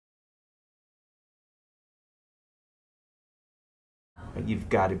You've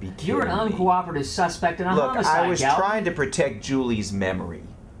got to be kidding You're an me. uncooperative suspect in a Look, homicide, I was Galvin. trying to protect Julie's memory.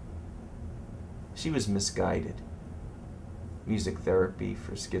 She was misguided. Music therapy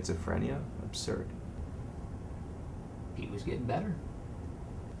for schizophrenia? Absurd. He was getting better.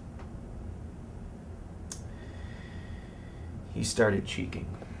 He started cheeking.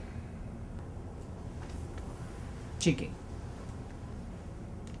 Cheeking.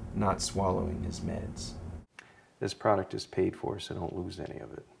 Not swallowing his meds. This product is paid for, so don't lose any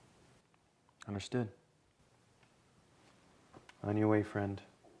of it. Understood. On your way, friend.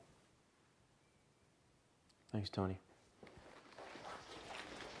 Thanks, Tony.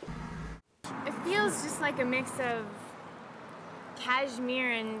 It feels just like a mix of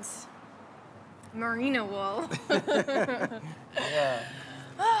cashmere and merino wool. Yeah.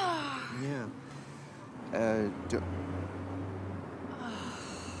 Yeah.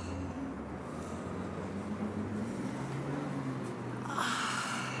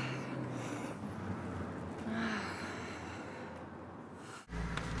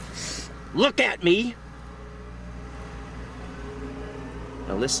 Look at me!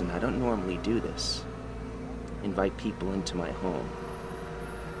 Now listen, I don't normally do this. Invite people into my home.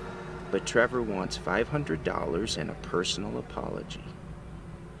 But Trevor wants $500 and a personal apology.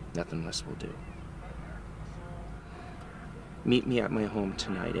 Nothing less will do. Meet me at my home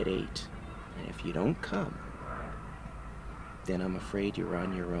tonight at 8. And if you don't come, then I'm afraid you're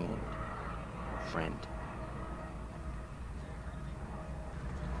on your own, friend.